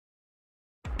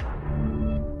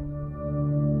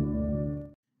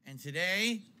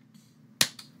today,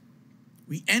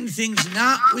 we end things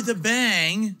not with a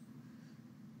bang,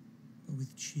 but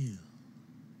with chill.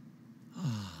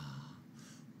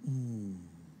 Ooh.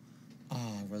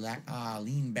 Relax.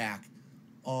 Lean back.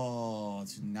 Oh,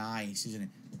 it's nice, isn't it?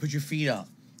 Put your feet up.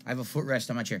 I have a footrest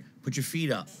on my chair. Put your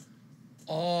feet up.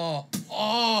 Oh,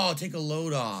 take a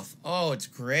load off. Oh, it's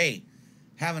great.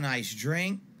 Have a nice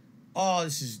drink. Oh,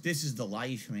 this is the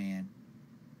life, man.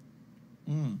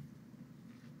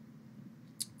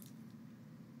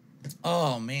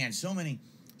 Oh man, so many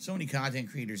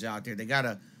content creators out there. They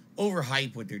gotta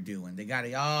overhype what they're doing. They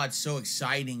gotta, oh, it's so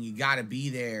exciting. You gotta be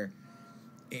there.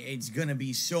 It's gonna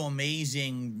be so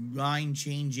amazing,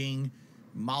 mind-changing,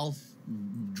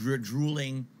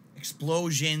 mouth-drooling,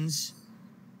 explosions,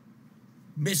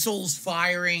 missiles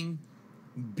firing,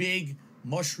 big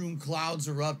mushroom clouds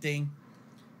erupting.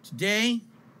 Today,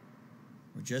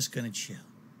 we're just gonna chill.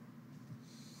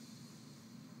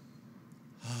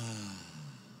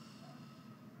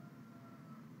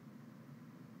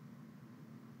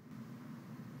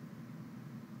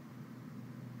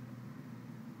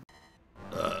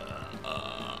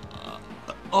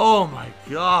 Oh my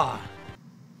God.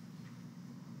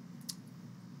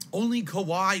 Only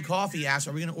Kawaii Coffee asked,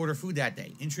 are we going to order food that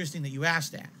day? Interesting that you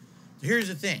asked that. So here's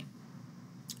the thing.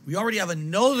 We already have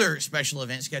another special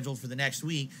event scheduled for the next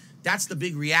week. That's the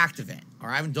big React event. All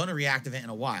right, I haven't done a React event in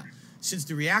a while. Since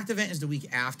the React event is the week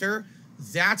after,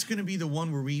 that's going to be the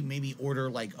one where we maybe order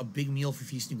like a big meal for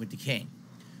Feasting with the King.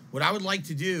 What I would like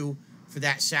to do for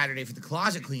that Saturday for the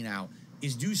closet clean out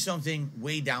is do something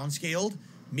way downscaled.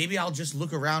 Maybe I'll just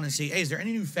look around and say, hey, is there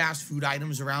any new fast food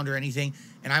items around or anything?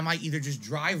 And I might either just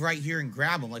drive right here and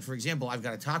grab them. Like, for example, I've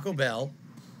got a Taco Bell,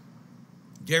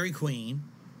 Dairy Queen,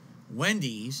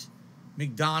 Wendy's,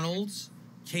 McDonald's,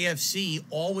 KFC,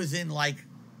 all within, like,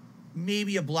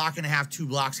 maybe a block and a half, 2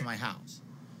 blocks of my house.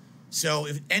 So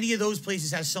if any of those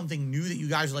places has something new that you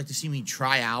guys would like to see me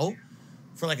try out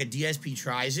for, like, a DSP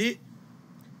tries it,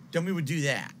 then we would do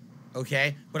that,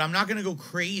 okay? But I'm not going to go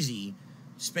crazy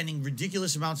spending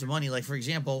ridiculous amounts of money. Like, for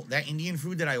example, that Indian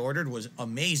food that I ordered was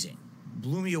amazing.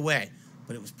 Blew me away.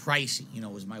 But it was pricey. You know,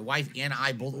 it was my wife and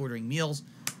I both ordering meals.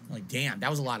 I'm like, damn,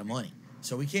 that was a lot of money.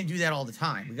 So we can't do that all the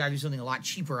time. We got to do something a lot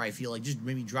cheaper, I feel like. Just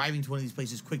maybe driving to one of these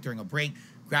places quick during a break,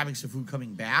 grabbing some food,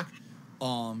 coming back,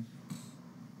 and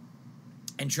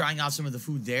trying out some of the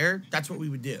food there. That's what we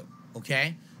would do,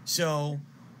 okay? So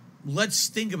let's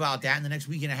think about that in the next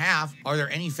week and a half. Are there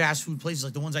any fast food places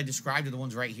like the ones I described or the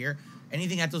ones right here?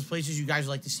 Anything at those places you guys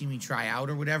would like to see me try out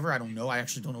or whatever? I don't know. I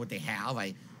actually don't know what they have.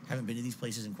 I haven't been to these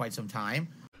places in quite some time.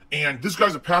 And this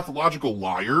guy's a pathological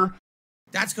liar.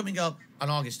 That's coming up on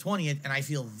August 20th, and I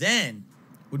feel then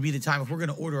would be the time if we're going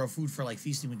to order a food for, like,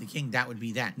 Feasting with the King, that would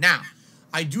be that. Now,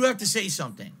 I do have to say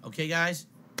something, okay, guys?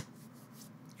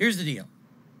 Here's the deal.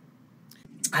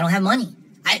 I don't have money.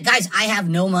 Guys, I have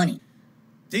no money.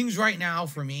 Things right now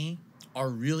for me are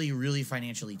really, really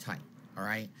financially tight, all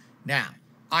right? Now,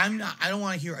 I don't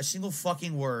want to hear a single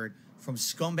fucking word from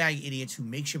scumbag idiots who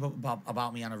make shit up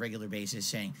about me on a regular basis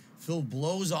saying Phil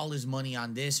blows all his money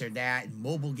on this or that and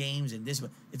mobile games and this.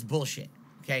 It's bullshit,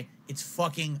 okay? It's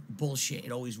fucking bullshit.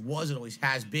 It always was. It always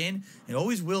has been. It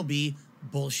always will be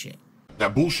bullshit.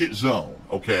 That bullshit zone,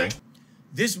 okay?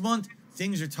 This month,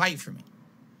 things are tight for me.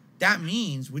 That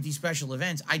means with these special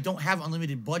events, I don't have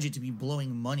unlimited budget to be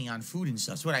blowing money on food and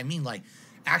stuff. That's what I mean. Like,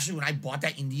 actually, when I bought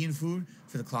that Indian food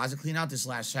for the closet clean out this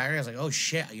last Saturday, I was like, oh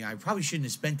shit, you know, I probably shouldn't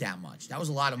have spent that much. That was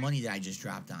a lot of money that I just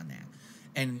dropped on that.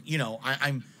 And, you know,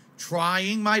 I'm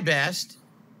trying my best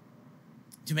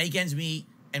to make ends meet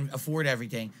and afford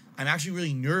everything. I'm actually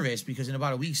really nervous because in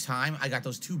about a week's time, I got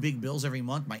those 2 big bills every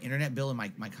month, my internet bill and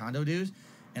my condo dues.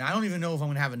 And I don't even know if I'm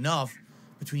going to have enough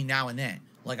between now and then.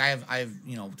 Like, I have,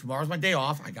 you know, tomorrow's my day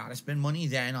off. I got to spend money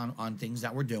then on things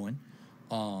that we're doing.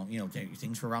 You know,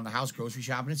 things for around the house, grocery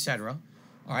shopping, etc.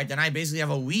 All right, then I basically have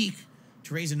a week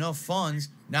to raise enough funds,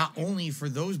 not only for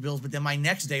those bills, but then my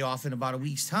next day off in about a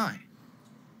week's time.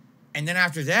 And then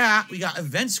after that, we got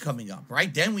events coming up,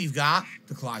 right? Then we've got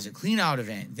the closet clean out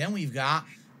event. Then we've got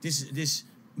this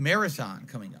marathon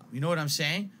coming up. You know what I'm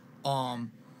saying?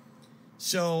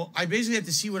 So I basically have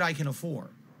to see what I can afford.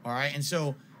 All right, and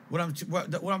so what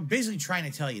I'm basically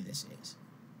trying to tell you this is,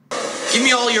 give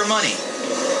me all your money.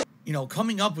 You know,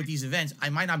 coming up with these events, I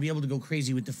might not be able to go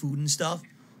crazy with the food and stuff.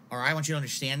 All right, I want you to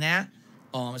understand that,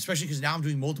 especially because now I'm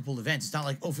doing multiple events. It's not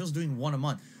like, oh, Phil's doing one a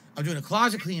month. I'm doing a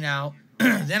closet clean out.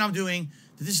 Then I'm doing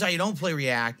the This Is How You Don't Play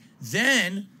React.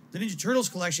 Then the Ninja Turtles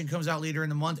collection comes out later in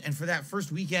the month. And for that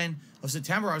first weekend of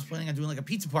September, I was planning on doing like a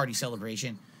pizza party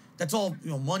celebration. That's all, you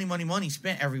know, money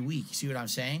spent every week. You see what I'm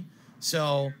saying?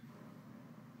 So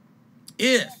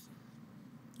if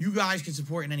you guys can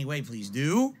support in any way, please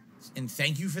do. And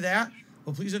thank you for that.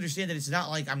 But please understand that it's not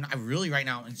like I'm really right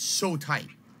now, it's so tight.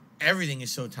 Everything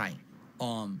is so tight.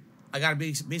 I got to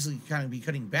basically kind of be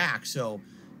cutting back. So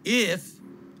if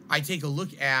I take a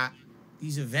look at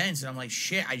these events and I'm like,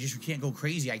 shit, I just can't go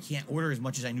crazy. I can't order as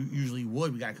much as I usually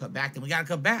would. We got to cut back. Then we got to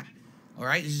cut back. All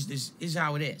right? This is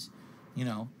how it is, you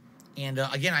know? And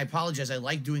again, I apologize. I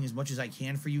like doing as much as I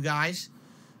can for you guys.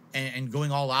 And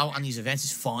going all out on these events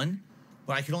is fun.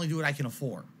 But I can only do what I can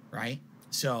afford, right?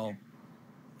 So,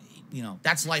 you know,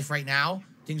 that's life right now.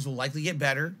 Things will likely get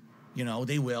better. You know,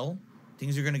 they will.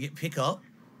 Things are going to pick up.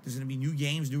 There's going to be new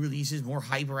games, new releases, more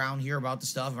hype around here about the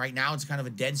stuff. Right now, it's kind of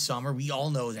a dead summer. We all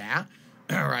know that,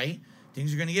 all right?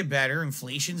 Things are going to get better.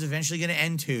 Inflation's eventually going to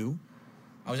end, too.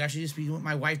 I was actually just speaking with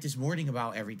my wife this morning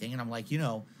about everything, and I'm like, you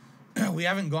know, we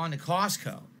haven't gone to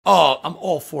Costco. Oh, I'm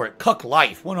all for it. Cuck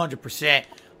life, 100%.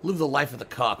 Live the life of the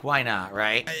cuck. Why not,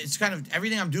 right? It's kind of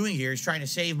everything I'm doing here is trying to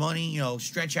save money, you know,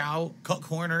 stretch out, cut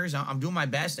corners. I'm doing my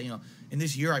best. You know, in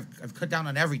this year, I've cut down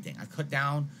on everything. I've cut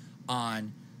down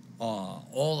on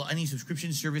any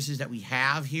subscription services that we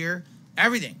have here.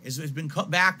 Everything has been cut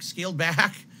back, scaled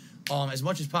back as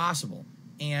much as possible.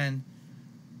 And,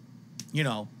 you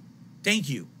know, thank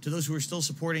you to those who are still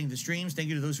supporting the streams. Thank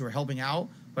you to those who are helping out.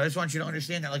 But I just want you to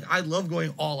understand that, like, I love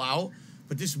going all out.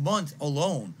 But this month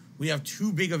alone, we have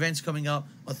 2 big events coming up,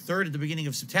 a third at the beginning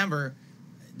of September.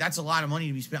 That's a lot of money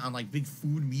to be spent on, like, big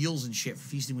food meals and shit for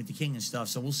Feasting with the King and stuff.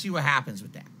 So we'll see what happens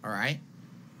with that, all right?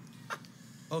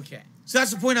 Okay. So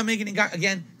that's the point I'm making.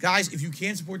 Again, guys, if you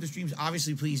can support the streams,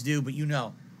 obviously please do. But you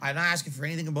know, I'm not asking for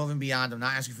anything above and beyond. I'm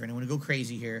not asking for anyone to go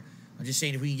crazy here. I'm just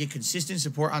saying if we can get consistent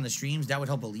support on the streams, that would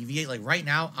help alleviate. Like right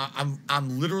now,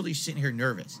 I'm literally sitting here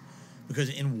nervous because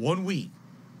in 1 week,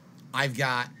 I've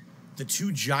got the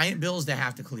 2 giant bills that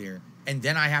have to clear, and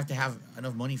then I have to have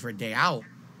enough money for a day out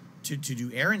to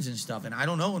do errands and stuff. And I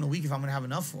don't know in a week if I'm gonna have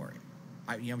enough for it.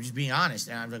 I'm just being honest.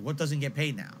 And I'm like, what doesn't get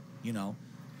paid now? You know,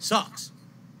 sucks.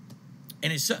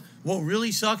 And what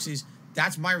really sucks is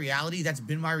that's my reality. That's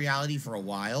been my reality for a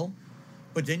while.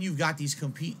 But then you've got these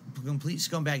complete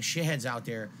scumbag shitheads out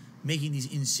there making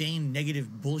these insane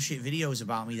negative bullshit videos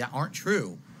about me that aren't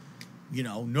true. You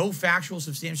know, no factual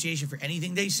substantiation for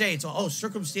anything they say. It's all,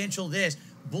 circumstantial this,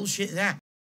 bullshit that.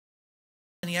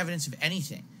 Any evidence of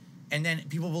anything. And then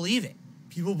people believe it.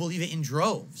 People believe it in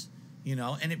droves, you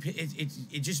know, and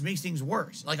it just makes things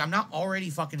worse. Like, I'm not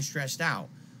already fucking stressed out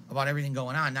about everything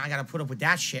going on. Now I got to put up with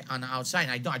that shit on the outside.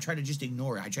 And I try to just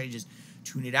ignore it. I try to just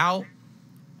tune it out.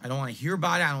 I don't want to hear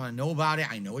about it. I don't want to know about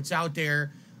it. I know it's out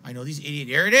there. I know these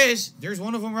idiots. There it is. There's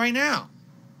one of them right now.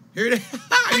 Here it is.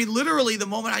 I mean, literally, the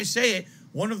moment I say it,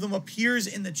 one of them appears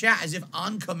in the chat as if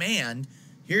on command.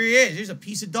 Here he is. There's a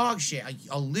piece of dog shit.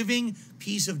 A living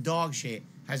piece of dog shit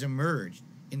has emerged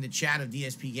in the chat of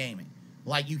DSP Gaming.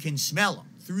 Like, you can smell them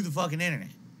through the fucking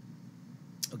internet.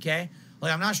 Okay?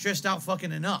 Like, I'm not stressed out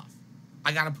fucking enough.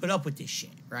 I got to put up with this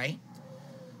shit, right?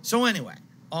 So anyway,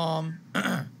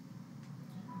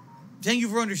 thank you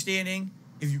for understanding.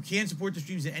 If you can support the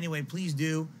streams in any way, please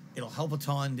do. It'll help a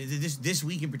ton. This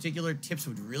week in particular, tips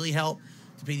would really help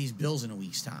to pay these bills in a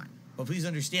week's time. But please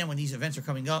understand, when these events are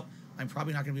coming up, I'm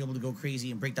probably not going to be able to go crazy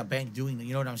and break the bank doing that.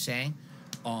 You know what I'm saying?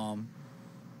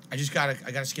 I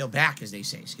gotta scale back, as they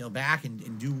say. Scale back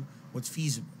and do what's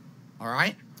feasible. All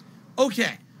right?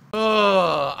 Okay.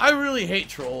 I really hate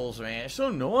trolls, man. It's so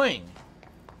annoying.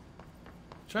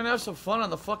 Trying to have some fun on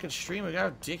the fucking stream. We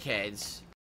got dickheads.